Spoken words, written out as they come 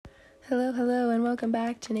Hello, hello, and welcome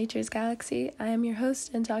back to Nature's Galaxy. I am your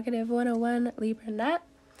host and talkative 101 Libra Nat.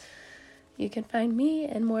 You can find me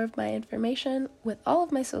and more of my information with all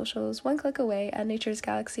of my socials one click away at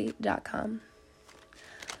naturesgalaxy.com.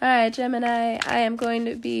 Alright, Gemini, I am going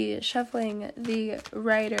to be shuffling the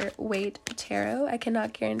Rider-Waite Tarot. I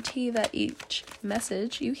cannot guarantee that each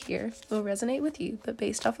message you hear will resonate with you, but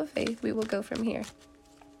based off of faith, we will go from here.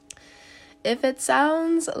 If it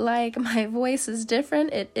sounds like my voice is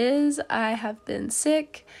different, it is. I have been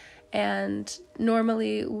sick, and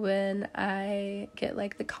normally when I get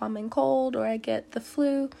like the common cold or I get the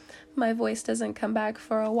flu, my voice doesn't come back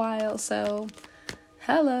for a while, so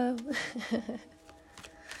hello.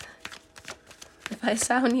 If I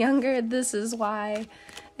sound younger, this is why.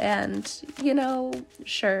 And,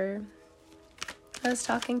 sure. I was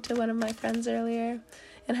talking to one of my friends earlier,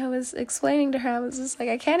 and I was explaining to her, I was just like,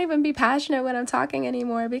 I can't even be passionate when I'm talking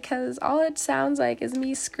anymore because all it sounds like is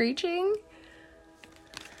me screeching.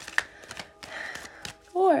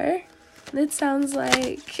 Or it sounds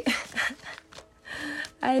like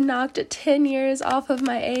I knocked 10 years off of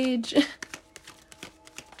my age.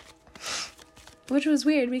 Which was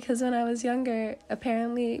weird because when I was younger,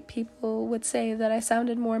 apparently people would say that I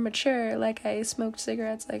sounded more mature, like I smoked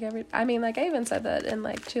cigarettes I even said that in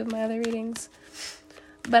like 2 of my other readings.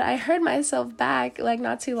 But I heard myself back like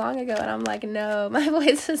not too long ago, and I'm like, no, my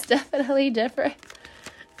voice is definitely different.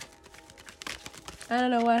 I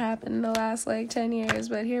don't know what happened in the last like 10 years,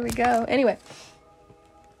 but here we go. Anyway.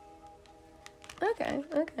 Okay.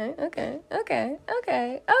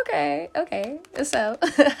 So,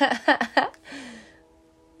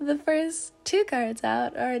 the first 2 cards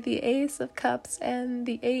out are the Ace of Cups and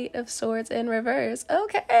the 8 of Swords in reverse.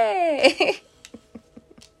 Okay.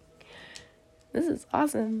 This is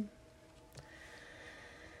awesome.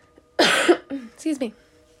 Excuse me.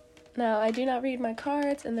 Now, I do not read my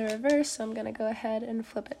cards in the reverse, so I'm going to go ahead and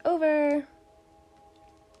flip it over.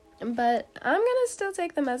 But I'm going to still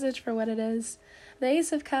take the message for what it is. The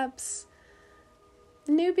Ace of Cups,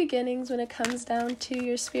 new beginnings when it comes down to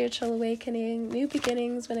your spiritual awakening, new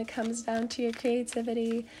beginnings when it comes down to your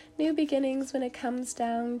creativity, new beginnings when it comes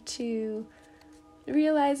down to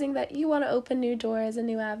realizing that you want to open new doors and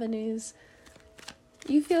new avenues.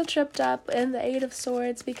 You feel tripped up in the 8 of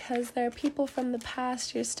Swords because there are people from the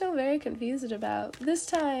past you're still very confused about. This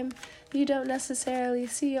time, you don't necessarily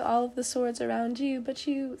see all of the swords around you, but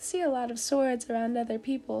you see a lot of swords around other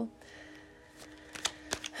people.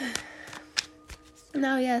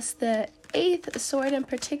 Now, yes, the 8th sword in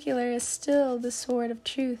particular is still the sword of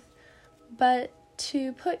truth, but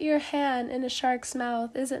to put your hand in a shark's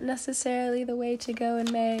mouth isn't necessarily the way to go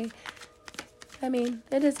in May. I mean,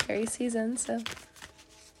 it is Aries season, so...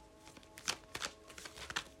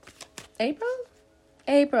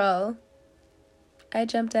 April. I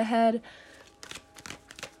jumped ahead.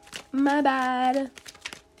 My bad.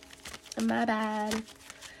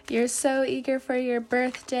 You're so eager for your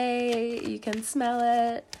birthday. You can smell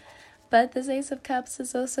it. But this Ace of Cups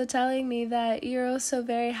is also telling me that you're also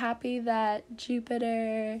very happy that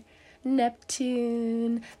Jupiter,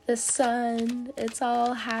 Neptune, the sun, it's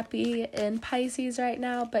all happy in Pisces right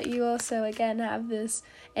now. But you also, again, have this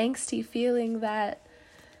angsty feeling that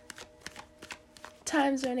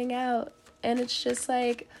time's running out, and it's just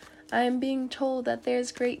like I'm being told that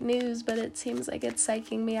there's great news, but it seems like it's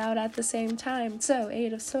psyching me out at the same time. So,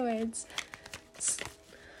 8 of Swords.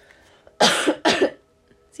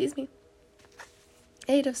 Excuse me.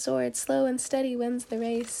 8 of Swords, slow and steady wins the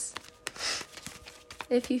race.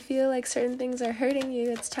 If you feel like certain things are hurting you,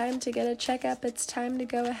 it's time to get a checkup. It's time to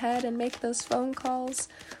go ahead and make those phone calls.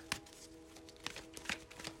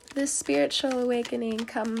 This spiritual awakening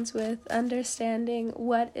comes with understanding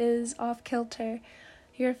what is off-kilter.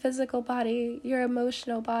 Your physical body, your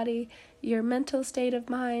emotional body, your mental state of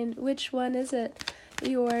mind, which one is it?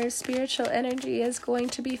 Your spiritual energy is going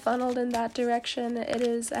to be funneled in that direction. It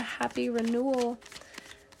is a happy renewal.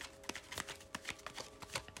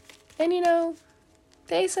 And the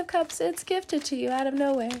Ace of Cups, it's gifted to you out of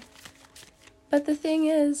nowhere. But the thing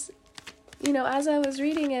is, as I was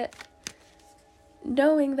reading it,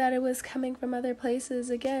 knowing that it was coming from other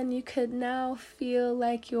places, again, you could now feel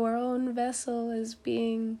like your own vessel is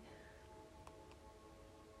being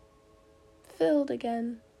filled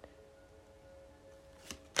again.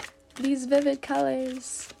 These vivid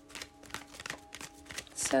colors.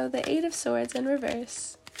 So the 8 of Swords in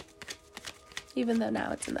reverse, even though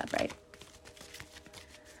now it's in that bright.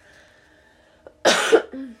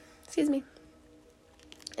 Excuse me.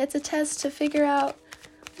 It's a test to figure out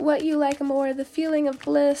what you like more, the feeling of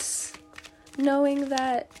bliss, knowing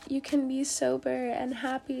that you can be sober and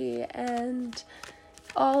happy and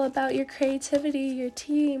all about your creativity, your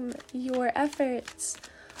team, your efforts,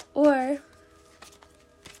 or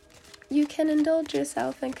you can indulge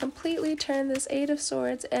yourself and completely turn this Eight of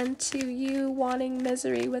Swords into you wanting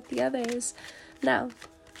misery with the others. Now,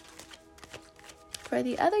 for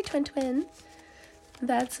the other twin,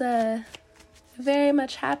 that's very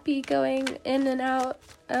much happy going in and out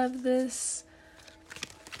of this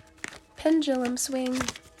pendulum swing.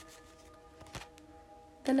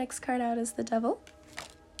 The next card out is the Devil.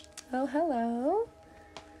 Oh, hello.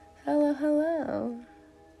 Hello, hello.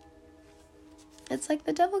 It's like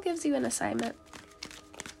the Devil gives you an assignment.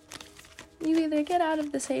 You either get out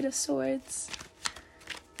of this Eight of Swords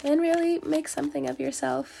and really make something of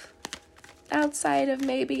yourself outside of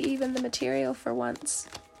maybe even the material for once.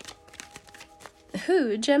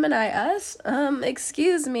 Who? Gemini, us?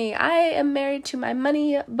 Excuse me. I am married to my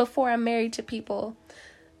money before I'm married to people.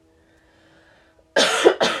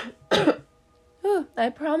 Ooh, I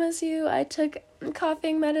promise you, I took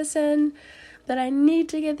coughing medicine, but I need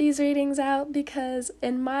to get these readings out because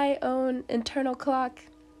in my own internal clock,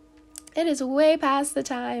 it is way past the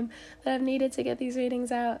time that I've needed to get these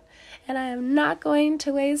readings out. And I am not going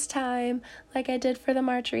to waste time like I did for the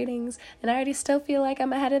March readings. And I already still feel like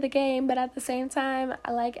I'm ahead of the game, but at the same time,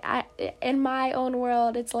 in my own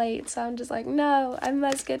world, it's late. So I'm just like, no, I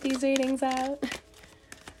must get these readings out.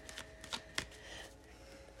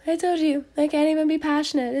 I told you, I can't even be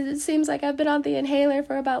passionate. It seems like I've been on the inhaler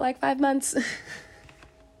for about 5 months.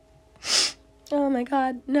 Oh my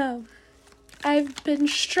God, no. I've been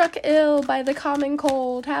struck ill by the common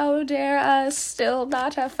cold. How dare us still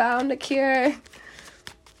not have found a cure?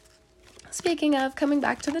 Speaking of coming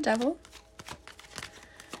back to the Devil.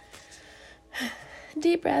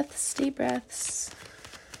 Deep breaths, deep breaths.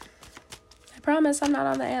 I promise I'm not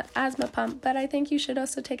on the asthma pump, but I think you should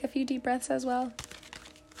also take a few deep breaths as well.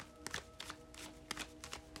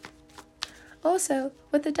 Also,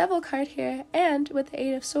 with the Devil card here, and with the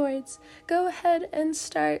Eight of Swords, go ahead and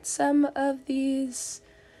start some of these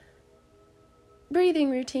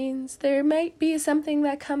breathing routines. There might be something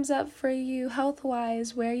that comes up for you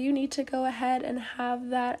health-wise where you need to go ahead and have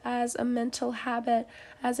that as a mental habit,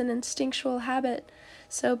 as an instinctual habit.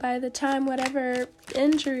 So by the time whatever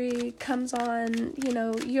injury comes on,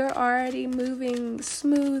 you're already moving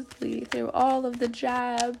smoothly through all of the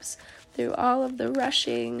jabs, through all of the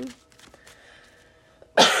rushing.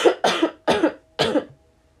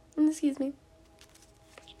 Excuse me.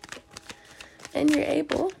 And you're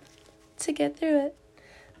able to get through it.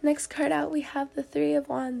 Next card out, we have the Three of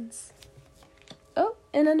Wands. Oh,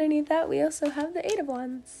 and underneath that, we also have the Eight of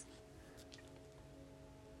Wands.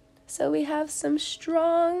 So we have some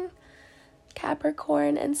strong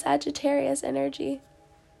Capricorn and Sagittarius energy.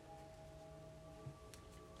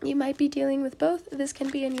 You might be dealing with both. This can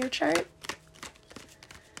be in your chart.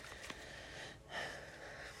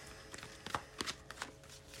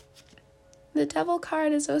 The Devil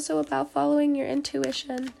card is also about following your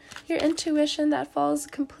intuition that falls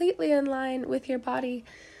completely in line with your body.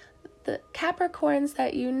 The Capricorns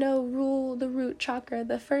that rule the root chakra,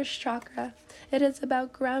 the first chakra. It is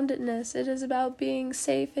about groundedness. It is about being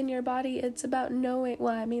safe in your body. It's about knowing,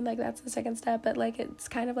 that's the second step, but it's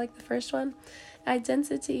kind of like the first one.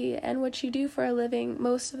 Identity and what you do for a living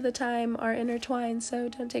most of the time are intertwined, so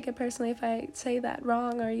don't take it personally if I say that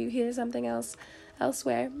wrong or you hear something else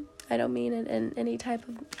elsewhere. I don't mean it in any type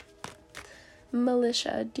of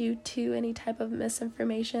militia due to any type of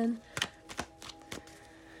misinformation.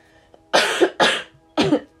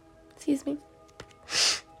 Excuse me.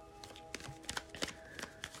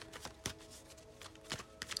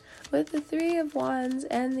 With the Three of Wands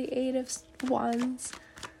and the Eight of Wands.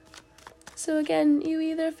 So again, you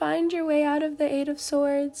either find your way out of the Eight of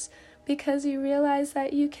Swords because you realize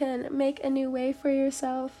that you can make a new way for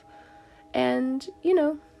yourself. And,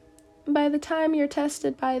 by the time you're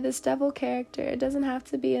tested by this Devil character, it doesn't have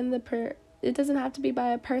to be it doesn't have to be by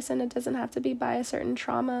a person, it doesn't have to be by a certain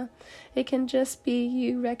trauma. It can just be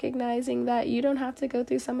you recognizing that you don't have to go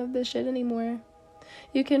through some of this shit anymore.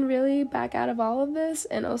 You can really back out of all of this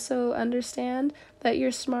and also understand that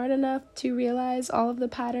you're smart enough to realize all of the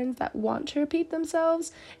patterns that want to repeat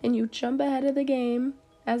themselves, and you jump ahead of the game,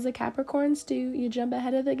 as the Capricorns do. You jump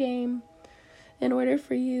ahead of the game in order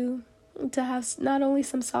for you to have not only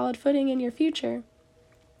some solid footing in your future,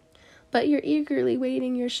 but you're eagerly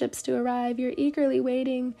waiting your ships to arrive. You're eagerly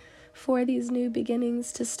waiting for these new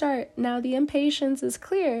beginnings to start. Now, the impatience is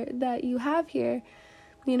clear that you have here.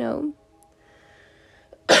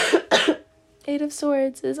 Eight of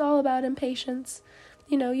Swords is all about impatience.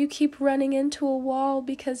 You keep running into a wall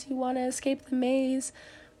because you want to escape the maze,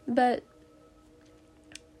 but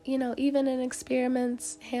even in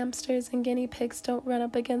experiments, hamsters and guinea pigs don't run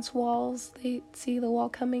up against walls. They see the wall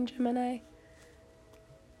coming, Gemini.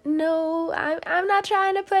 No, I'm not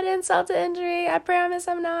trying to put insult to injury. I promise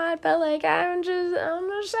I'm not. But, I'm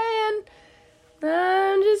just saying.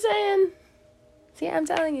 I'm just saying. See, I'm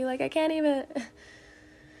telling you, I can't even...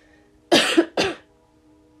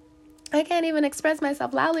 I can't even express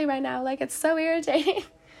myself loudly right now. It's so irritating.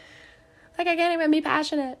 I can't even be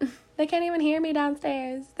passionate. They can't even hear me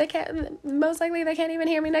downstairs. Most likely they can't even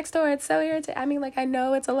hear me next door. It's so irritating. I mean, I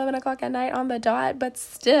know it's 11 o'clock at night on the dot, but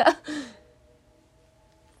still.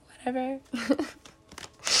 Whatever.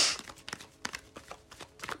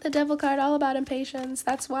 The devil card, all about impatience.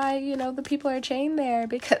 That's why, the people are chained there,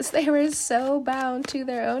 because they were so bound to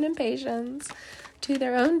their own impatience, to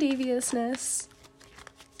their own deviousness,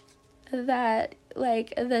 that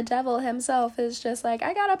the devil himself is just I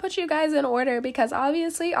gotta put you guys in order, because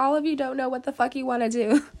obviously all of you don't know what the fuck you want to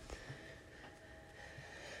do.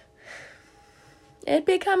 It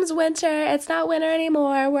becomes winter. It's not winter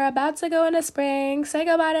anymore. We're about to go into spring. Say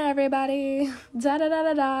goodbye to everybody. Da da da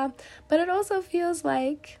da da. But it also feels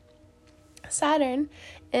like Saturn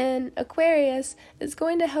in Aquarius is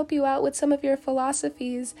going to help you out with some of your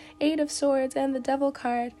philosophies. 8 of Swords and the Devil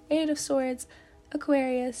card. 8 of Swords,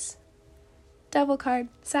 Aquarius. Devil card,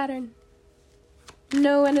 Saturn.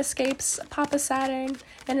 No one escapes Papa Saturn,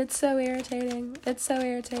 and it's so irritating. It's so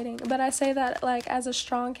irritating. But I say that as a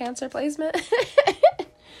strong Cancer placement.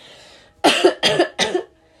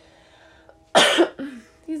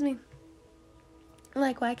 Excuse me.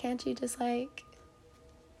 Why can't you just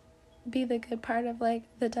be the good part of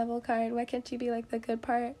the Devil card? Why can't you be the good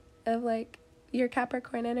part of your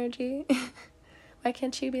Capricorn energy? Why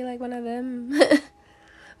can't you be one of them?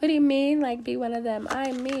 What do you mean, be one of them?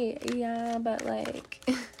 I'm me. Yeah, but,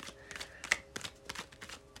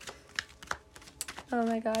 oh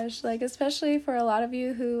my gosh. Especially for a lot of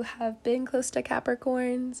you who have been close to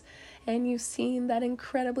Capricorns, and you've seen that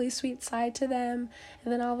incredibly sweet side to them,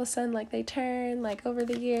 and then all of a sudden, they turn, over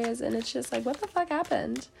the years, and it's just, what the fuck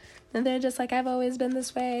happened? And they're just, I've always been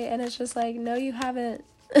this way, and it's just, no, you haven't.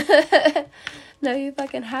 No, you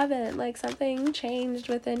fucking haven't. Something changed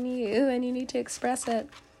within you, and you need to express it.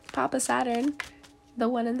 Papa Saturn, the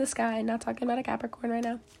one in the sky, not talking about a Capricorn right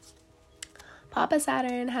now. Papa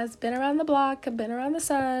Saturn has been around the block, been around the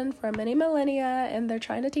sun for many millennia, and they're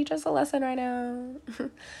trying to teach us a lesson right now.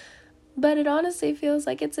 But it honestly feels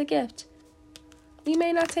like it's a gift. You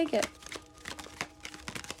may not take it.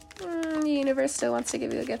 The universe still wants to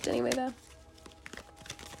give you a gift anyway, though.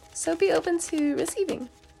 So be open to receiving.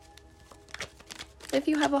 If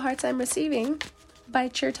you have a hard time receiving,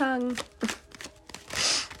 bite your tongue.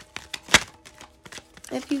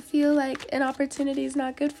 If you feel an opportunity is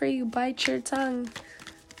not good for you, bite your tongue.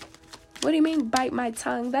 What do you mean, bite my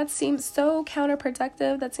tongue? That seems so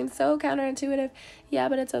counterproductive. That seems so counterintuitive. Yeah,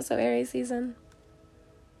 but it's also Aries season.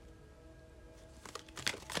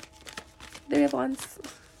 3 of Wands.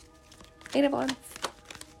 8 of Wands.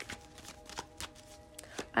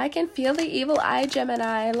 I can feel the evil eye,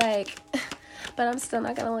 Gemini, but I'm still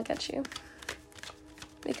not gonna look at you.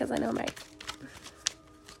 Because I know I'm right.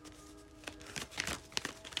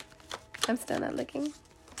 I'm still not looking.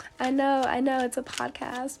 I know it's a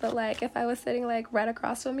podcast, but if I was sitting right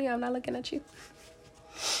across from me, I'm not looking at you.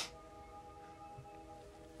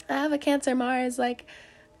 I have a Cancer Mars.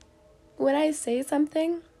 When I say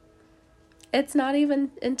something, it's not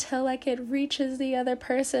even until it reaches the other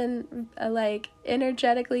person,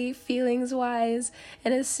 energetically, feelings wise,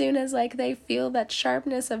 and as soon as they feel that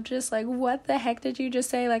sharpness of just what the heck did you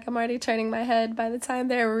just say, I'm already turning my head by the time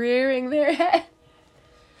they're rearing their head.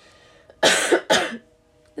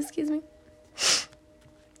 Excuse me.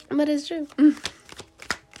 But it's true.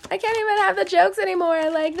 I can't even have the jokes anymore.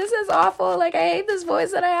 This is awful. I hate this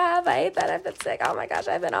voice that I have. I hate that I've been sick. Oh my gosh,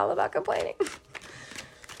 I've been all about complaining.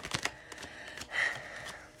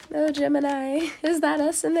 No, Gemini. Is that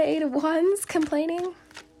us in the 8 of Wands complaining?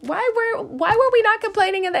 Why were we not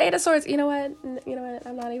complaining in the 8 of Swords? You know what?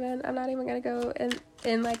 I'm not even gonna go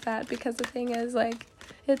in like that, because the thing is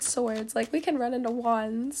it's swords. We can run into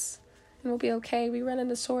wands and we'll be okay. We run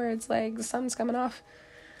into swords, the sun's coming off.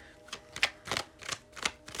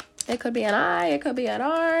 It could be an eye, it could be an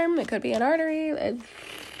arm, it could be an artery.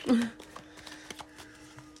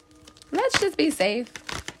 Let's just be safe.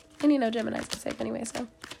 And Gemini's be safe anyway, so.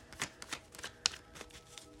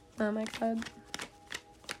 Oh my god.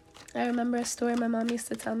 I remember a story my mom used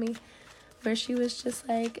to tell me where she was just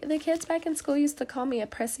the kids back in school used to call me a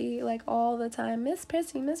prissy, all the time. Miss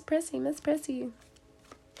Prissy, Miss Prissy, Miss Prissy.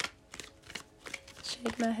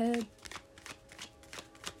 Shake my head.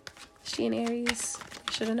 She an Aries.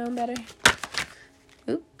 should have known better.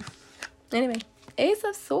 Oop. Anyway, Ace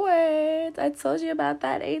of Swords. I told you about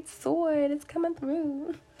that 8th sword. It's coming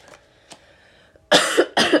through.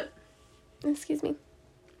 Excuse me.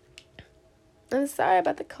 I'm sorry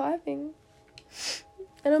about the coughing.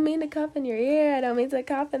 I don't mean to cough in your ear. I don't mean to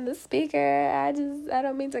cough in the speaker. I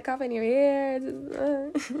don't mean to cough in your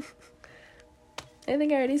ear. I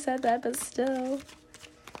think I already said that, but still.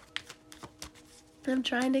 I'm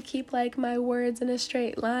trying to keep, like, my words in a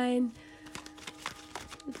straight line.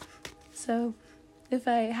 So, if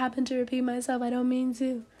I happen to repeat myself, I don't mean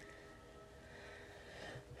to.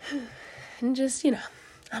 And just, you know,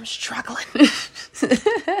 I'm struggling.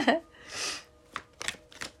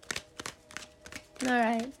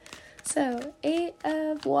 Alright, so 8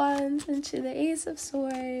 of Wands into the Ace of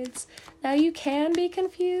Swords. Now, you can be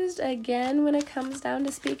confused, again, when it comes down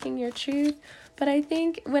to speaking your truth, but I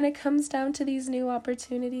think when it comes down to these new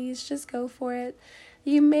opportunities, just go for it.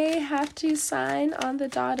 You may have to sign on the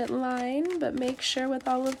dotted line, but make sure with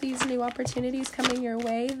all of these new opportunities coming your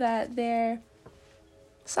way that they're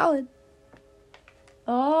solid.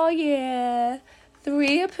 Oh, yeah.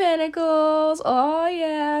 3 of Pentacles. Oh,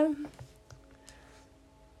 yeah.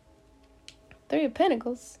 3 of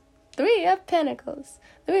Pentacles. 3 of Pentacles.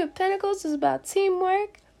 3 of Pentacles is about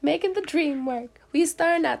teamwork, making the dream work. We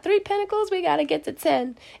starting at 3 Pentacles, we gotta get to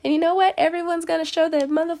 10. And you know what? Everyone's gonna show their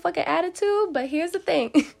motherfucking attitude, but here's the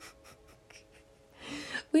thing.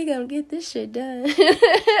 We gonna get this shit done.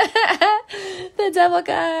 The Devil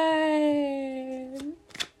card.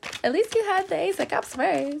 At least you had the Ace of Cups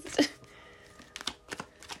first.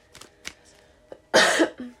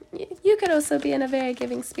 You could also be in a very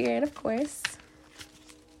giving spirit, of course.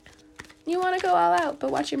 You want to go all out,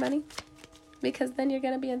 but watch your money. Because then you're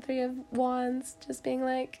going to be in 3 of Wands, just being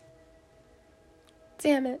like,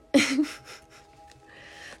 damn it.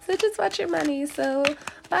 So just watch your money. So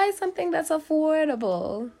buy something that's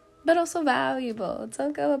affordable, but also valuable.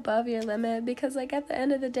 Don't go above your limit, because, like, at the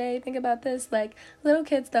end of the day, think about this. Like, little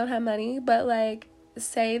kids don't have money, but, like,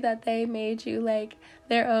 say that they made you, like,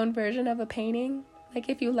 their own version of a painting. Like,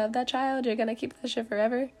 if you love that child, you're going to keep that shit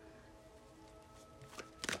forever.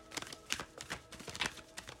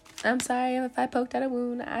 I'm sorry if I poked at a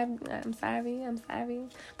wound. I'm sorry.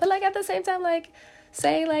 But, like, at the same time, like,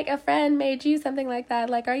 say, like, a friend made you something like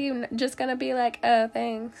that. Like, are you just gonna be like, oh,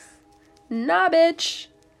 thanks? Nah, bitch.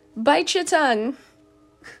 Bite your tongue.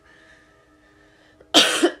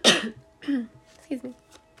 Excuse me.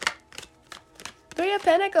 3 of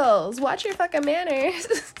Pentacles. Watch your fucking manners.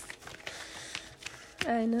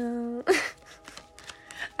 I know.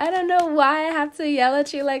 I don't know why I have to yell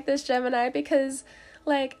at you like this, Gemini, because,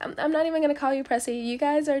 like, I'm not even gonna call you pressy. You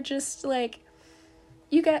guys are just, like,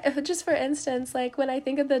 you guys, just for instance, like, when I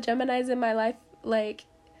think of the Geminis in my life, like,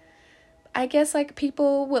 I guess, like,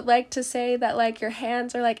 people would like to say that, like, your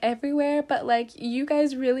hands are, like, everywhere, but, like, you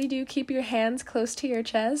guys really do keep your hands close to your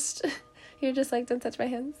chest. You're just like, don't touch my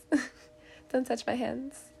hands. Don't touch my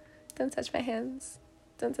hands. Don't touch my hands.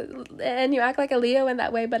 And you act like a Leo in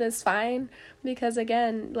that way, but it's fine, because,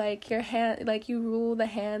 again, like, your hand, like, you rule the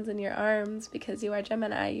hands and your arms, because you are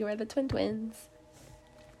Gemini. You are the twins.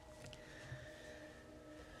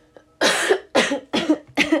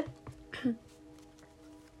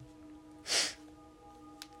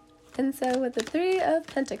 And so with the 3 of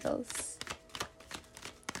Pentacles,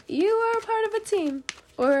 you are a part of a team,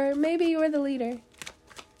 or maybe you're the leader.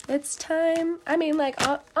 It's time. I mean, like,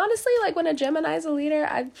 honestly, like, when a Gemini is a leader,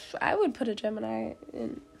 I would put a Gemini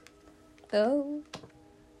in. Oh,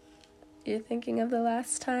 you're thinking of the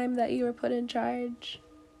last time that you were put in charge.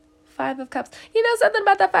 5 of Cups. You know something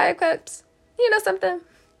about that 5 of Cups? You know something?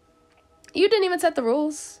 You didn't even set the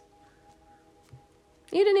rules.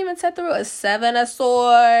 You didn't even set the rules. 7 of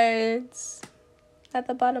Swords at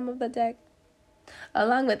the bottom of the deck,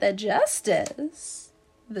 along with the Justice,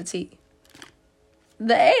 the T.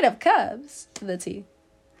 The 8 of Cups, the T.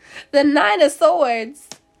 The 9 of Swords,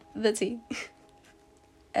 the T.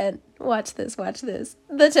 And watch this.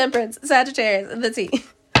 The Temperance, Sagittarius, the T.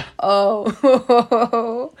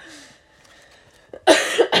 Oh.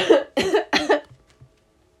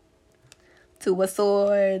 2 of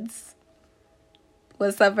Swords.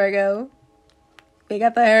 What's up, Virgo? We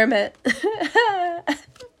got the Hermit.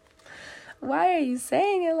 Why are you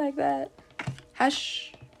saying it like that?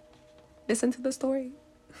 Hush. Listen to the story.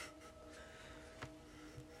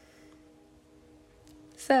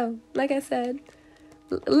 So, like I said,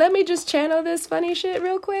 let me just channel this funny shit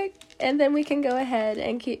real quick, and then we can go ahead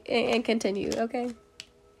and continue, okay?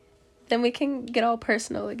 Then we can get all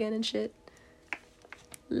personal again and shit.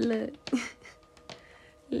 Look.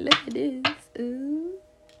 Look at this. Ooh.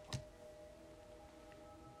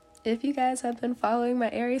 If you guys have been following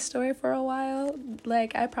my Aries story for a while,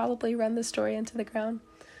 like, I probably run the story into the ground.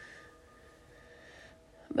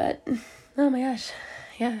 But, oh my gosh,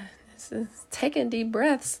 yeah, this is taking deep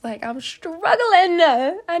breaths. Like, I'm struggling.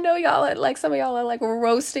 I know y'all are, like, some of y'all are, like,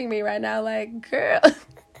 roasting me right now. Like, girl,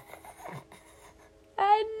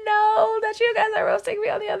 I know that you guys are roasting me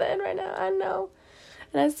on the other end right now. I know.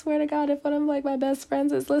 And I swear to God, if one of, like, my best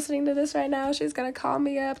friends is listening to this right now, she's going to call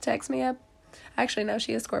me up, text me up. Actually, no,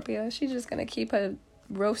 she is Scorpio. She's just going to keep her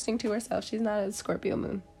roasting to herself. She's not a Scorpio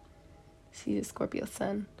moon. She's a Scorpio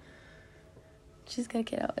sun. She's going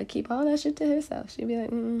to keep all that shit to herself. She'll be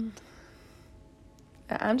like,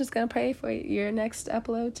 I'm just going to pray for your next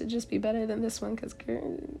upload to just be better than this one, because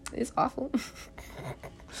it's awful.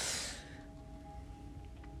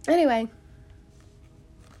 Anyway.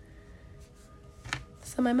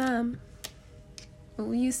 So my mom,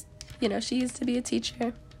 she used to be a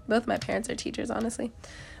teacher. Both my parents are teachers, honestly.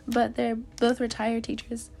 But they're both retired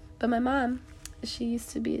teachers. But my mom, she used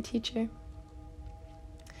to be a teacher.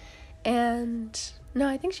 And, no,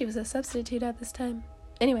 I think she was a substitute at this time.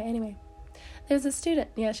 Anyway. There's a student.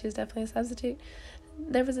 Yeah, she was definitely a substitute.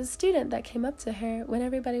 There was a student that came up to her when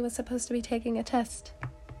everybody was supposed to be taking a test.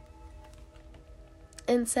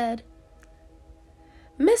 And said,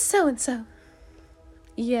 "Miss So-and-so."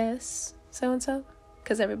 Yes, so-and-so.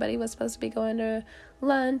 Because everybody was supposed to be going to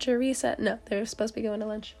lunch or recess. No, they were supposed to be going to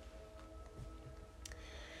lunch.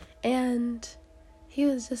 And he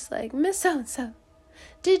was just like, "Miss So-and-so,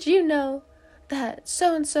 did you know that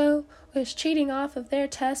so-and-so was cheating off of their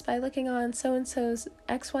test by looking on so-and-so's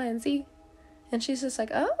X, Y, and Z?" And she's just like,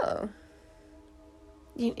 "Oh.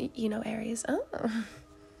 You know Aries. Oh."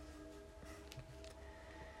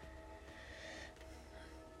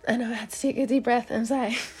 I know, I had to take a deep breath. I'm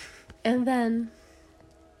sorry. And then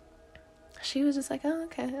she was just like, "Oh,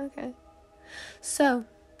 okay. So,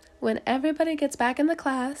 when everybody gets back in the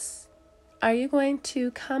class, are you going to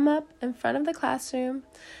come up in front of the classroom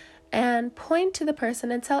and point to the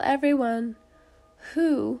person and tell everyone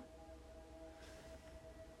who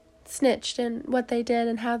snitched and what they did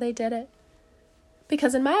and how they did it?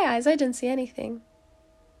 Because in my eyes, I didn't see anything.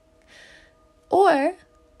 Or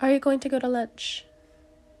are you going to go to lunch?"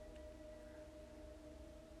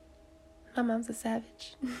 My mom's a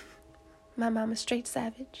savage. My mom is straight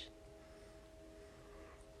savage.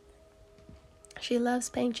 She loves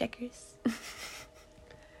playing checkers.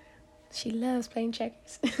 She loves playing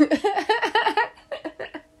checkers.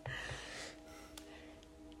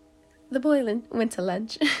 The boy went to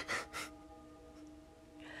lunch.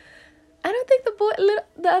 I don't think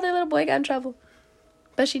the other little boy got in trouble.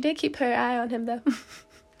 But she did keep her eye on him, though.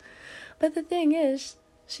 But the thing is,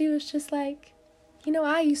 she was just like,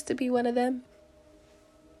 I used to be one of them.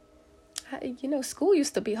 School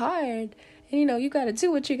used to be hard. And, you got to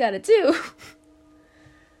do what you got to do.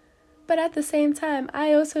 But at the same time,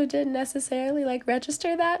 I also didn't necessarily,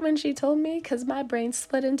 register that when she told me, because my brain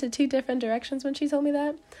split into two different directions when she told me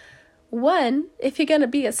that. One, if you're going to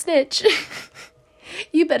be a snitch,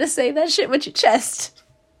 you better say that shit with your chest.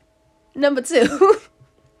 Number two,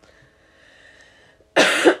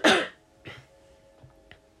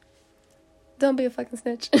 don't be a fucking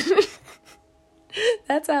snitch.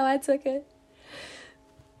 That's how I took it.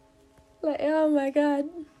 Oh my God.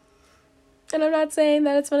 And I'm not saying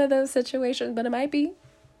that it's one of those situations, but it might be.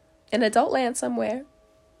 An adult land somewhere.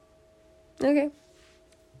 Okay.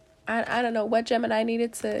 I don't know what Gemini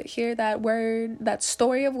needed to hear that word, that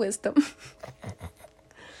story of wisdom.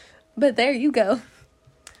 But there you go.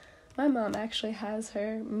 My mom actually has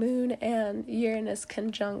her moon and Uranus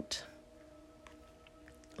conjunct.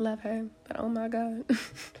 Love her, but oh my God.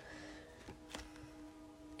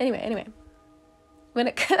 Anyway. When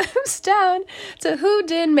it comes down to who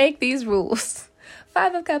did make these rules,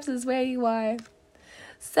 5 of Cups is where you are.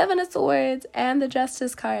 7 of Swords and the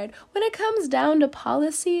Justice card. When it comes down to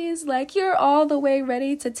policies, you're all the way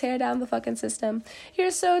ready to tear down the fucking system.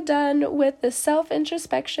 You're so done with the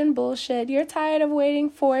self-introspection bullshit. You're tired of waiting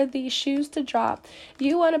for the shoes to drop.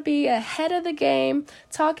 You want to be ahead of the game,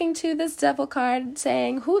 talking to this Devil card,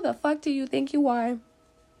 saying, "Who the fuck do you think you are?"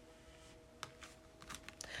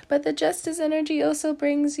 But the Justice energy also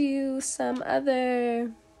brings you some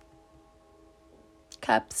other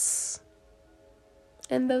cups.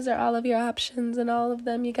 And those are all of your options, and all of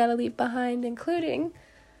them you gotta leave behind, including,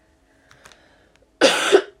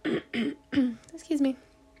 excuse me,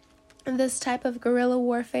 this type of guerrilla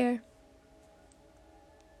warfare.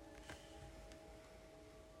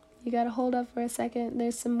 You gotta hold up for a second.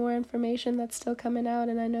 There's some more information that's still coming out,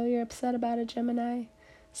 and I know you're upset about it, Gemini.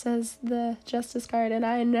 says the Justice card. And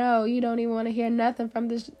I know you don't even want to hear nothing from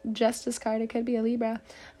this Justice card. It could be a Libra.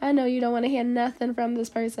 I know you don't want to hear nothing from this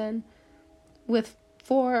person with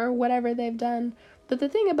 4 or whatever they've done. But the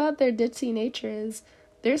thing about their ditzy nature is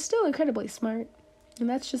they're still incredibly smart. And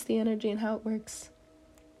that's just the energy and how it works.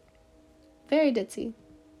 Very ditzy.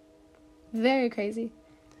 Very crazy.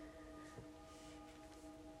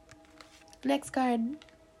 Next card.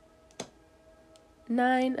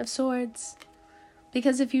 9 of Swords.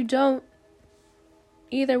 Because if you don't,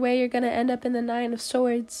 either way you're going to end up in the 9 of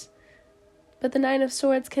Swords. But the 9 of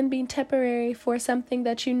Swords can be temporary for something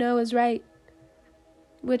that you know is right.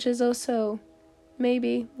 Which is also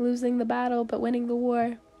maybe losing the battle but winning the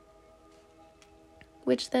war.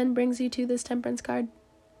 Which then brings you to this Temperance card.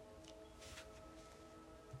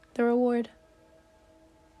 The reward.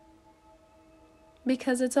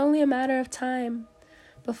 Because it's only a matter of time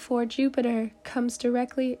before Jupiter comes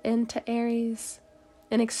directly into Aries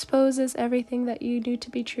and exposes everything that you knew to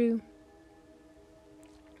be true.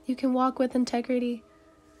 You can walk with integrity.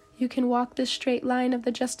 You can walk this straight line of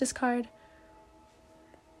the Justice card.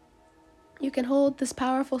 You can hold this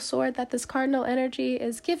powerful sword that this cardinal energy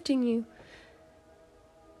is gifting you.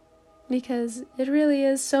 Because it really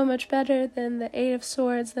is so much better than the 8 of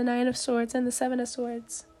Swords, the 9 of Swords, and the 7 of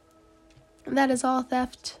Swords. That is all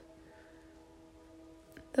theft.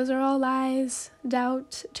 Those are all lies.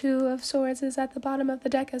 Doubt. 2 of Swords is at the bottom of the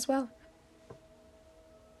deck as well.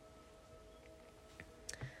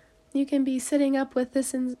 You can be sitting up with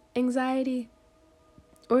this anxiety,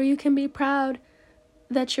 or you can be proud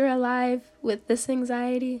that you're alive with this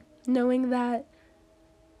anxiety, knowing that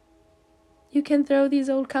you can throw these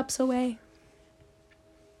old cups away.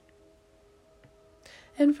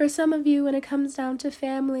 And for some of you, when it comes down to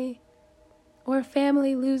family, or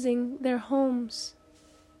family losing their homes,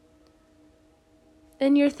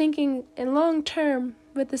 and you're thinking in long term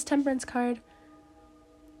with this Temperance card,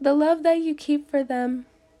 the love that you keep for them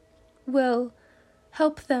will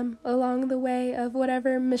help them along the way of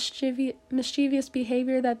whatever mischievous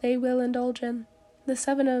behavior that they will indulge in. The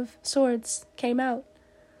 7 of Swords came out.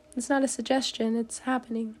 It's not a suggestion, it's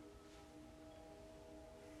happening.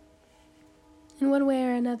 In one way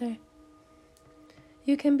or another.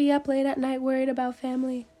 You can be up late at night worried about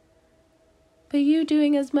family, but you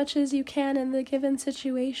doing as much as you can in the given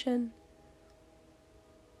situation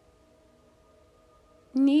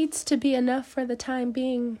needs to be enough for the time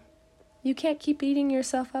being. You can't keep beating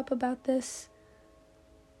yourself up about this.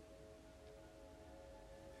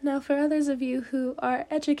 Now, for others of you who are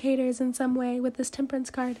educators in some way with this Temperance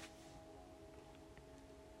card,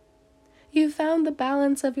 you found the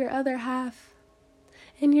balance of your other half,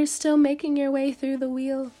 and you're still making your way through the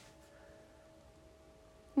wheel.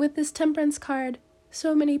 With this Temperance card,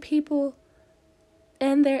 so many people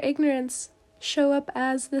and their ignorance show up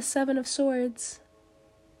as the 7 of Swords.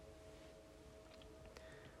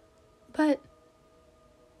 But,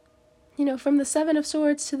 from the 7 of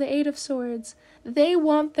Swords to the 8 of Swords, they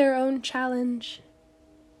want their own challenge.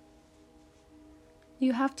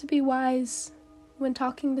 You have to be wise when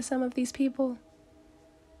talking to some of these people,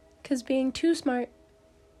 because being too smart,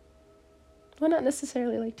 well, not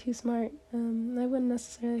necessarily like too smart, I wouldn't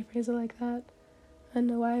necessarily phrase it like that. I don't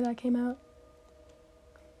know why that came out.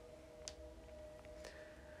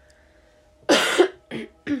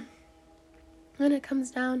 When it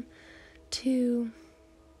comes down to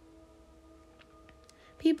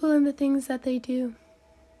people and the things that they do,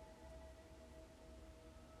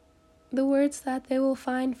 the words that they will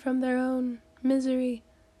find from their own misery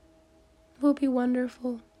will be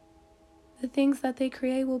wonderful. The things that they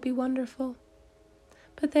create will be wonderful.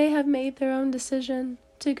 But they have made their own decision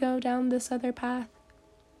to go down this other path.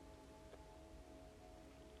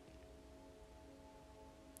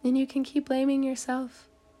 And you can keep blaming yourself,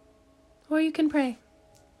 or you can pray,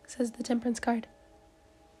 says the Temperance card.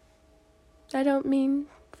 I don't mean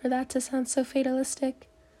for that to sound so fatalistic.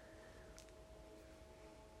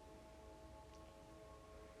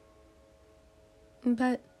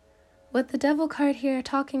 But with the Devil card here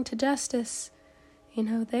talking to Justice,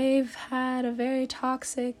 they've had a very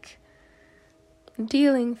toxic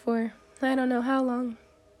dealing for I don't know how long.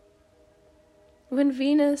 When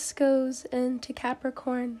Venus goes into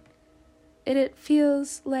Capricorn, it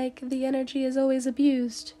feels like the energy is always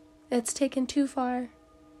abused. It's taken too far.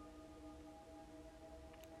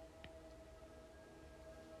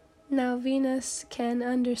 Now Venus can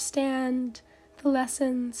understand the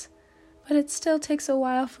lessons, but it still takes a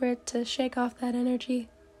while for it to shake off that energy.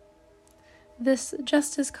 This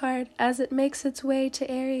Justice card, as it makes its way to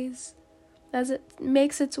Aries, as it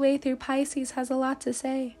makes its way through Pisces, has a lot to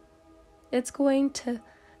say. It's going to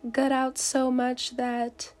gut out so much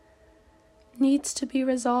that needs to be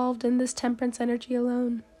resolved in this temperance energy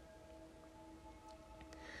alone.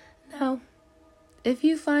 Now, if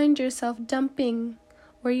you find yourself dumping,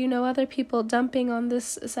 or you know other people dumping on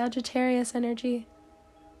this Sagittarius energy,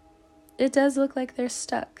 it does look like they're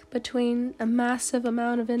stuck between a massive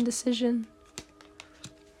amount of indecision.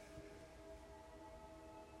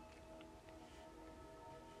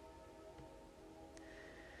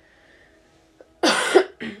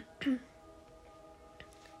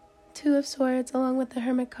 Two of Swords along with the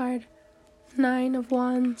Hermit card. 9 of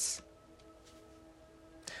Wands.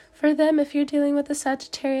 For them, if you're dealing with a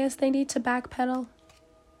Sagittarius, they need to backpedal.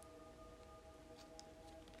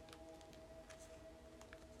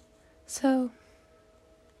 So,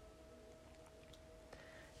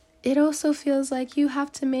 it also feels like you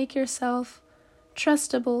have to make yourself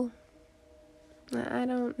trustable. I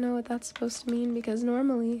don't know what that's supposed to mean, because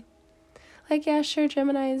normally, like, yeah, sure,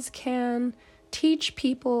 Geminis can teach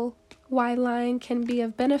people why lying can be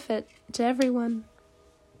of benefit to everyone.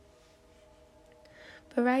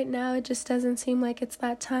 But right now, it just doesn't seem like it's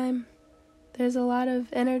that time. There's a lot of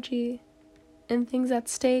energy and things at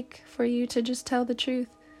stake for you to just tell the truth.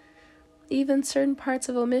 Even certain parts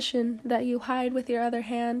of omission that you hide with your other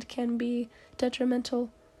hand can be detrimental.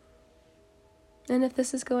 And if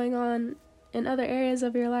this is going on in other areas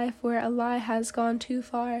of your life where a lie has gone too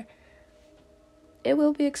far, it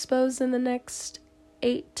will be exposed in the next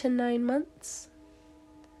 8 to 9 months.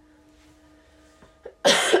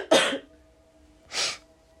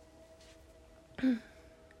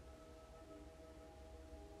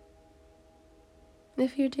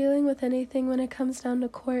 If you're dealing with anything when it comes down to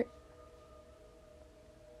court,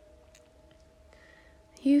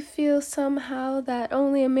 you feel somehow that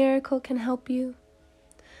only a miracle can help you.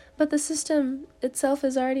 But the system itself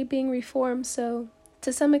is already being reformed, so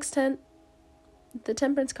to some extent, the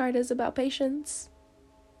Temperance card is about patience.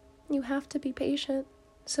 You have to be patient.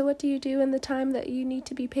 So what do you do in the time that you need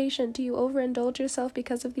to be patient? Do you overindulge yourself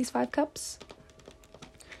because of these 5 cups?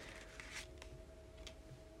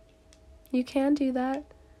 You can do that.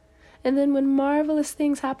 And then when marvelous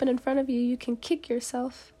things happen in front of you, you can kick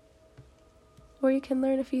yourself. Or you can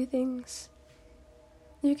learn a few things.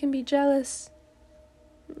 You can be jealous.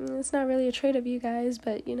 It's not really a trait of you guys,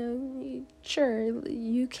 but, sure,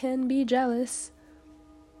 you can be jealous.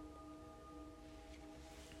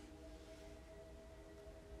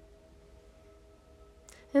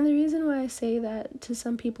 And the reason why I say that to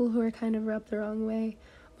some people who are kind of rubbed the wrong way,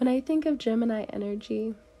 when I think of Gemini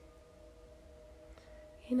energy,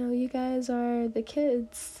 you guys are the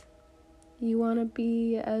kids. You want to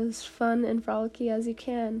be as fun and frolicky as you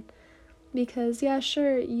can. Because, yeah,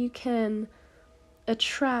 sure, you can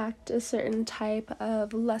attract a certain type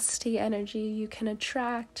of lusty energy. You can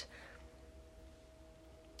attract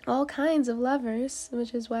all kinds of lovers,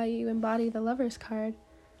 which is why you embody the Lovers card.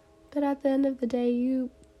 But at the end of the day, you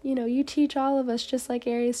teach all of us, just like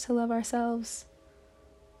Aries, to love ourselves.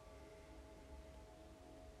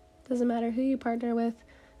 Doesn't matter who you partner with.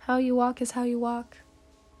 How you walk is how you walk.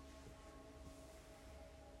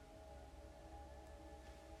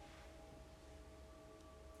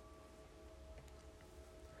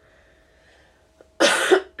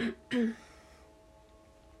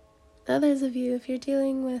 Others of you, if you're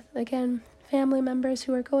dealing with, again, family members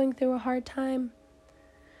who are going through a hard time,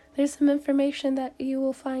 there's some information that you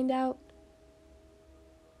will find out.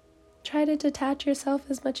 Try to detach yourself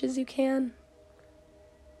as much as you can.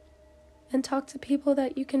 And talk to people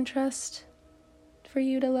that you can trust for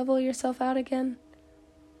you to level yourself out again.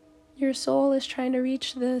 Your soul is trying to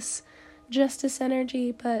reach this justice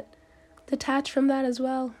energy, but detach from that as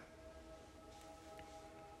well.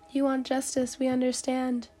 You want justice, we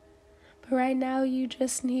understand. But right now you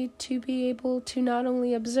just need to be able to not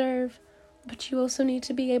only observe, but you also need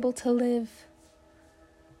to be able to live.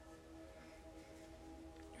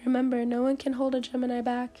 Remember, no one can hold a Gemini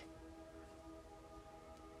back.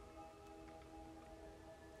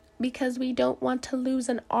 Because we don't want to lose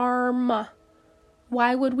an arm.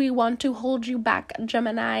 Why would we want to hold you back,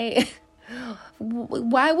 Gemini?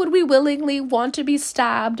 Why would we willingly want to be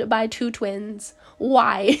stabbed by 2 twins?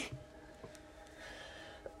 Why?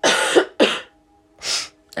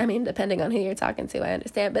 I mean, depending on who you're talking to, I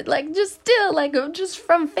understand. But, just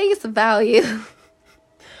from face value.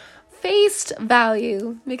 Face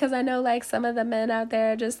value. Because I know, some of the men out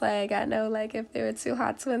there are just I know, if there were 2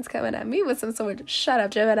 hot twins coming at me with some sword, shut up,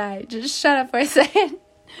 Gemini. Just shut up for a second.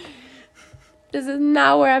 This is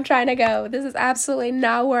not where I'm trying to go. This is absolutely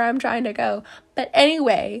not where I'm trying to go. But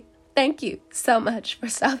anyway, thank you so much for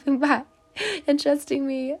stopping by and trusting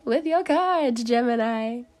me with your cards,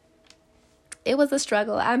 Gemini. It was a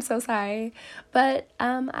struggle. I'm so sorry. But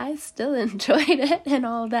I still enjoyed it and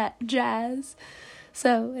all that jazz.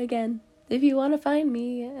 So again, if you want to find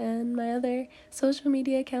me and my other social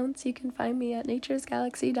media accounts, you can find me at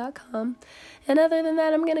naturesgalaxy.com. And other than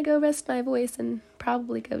that, I'm going to go rest my voice and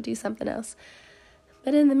probably go do something else.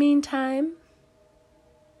 But in the meantime,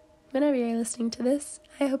 whenever you're listening to this,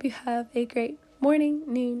 I hope you have a great morning,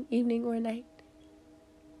 noon, evening, or night.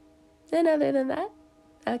 And other than that,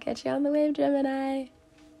 I'll catch you on the wave, Gemini.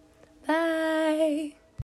 Bye!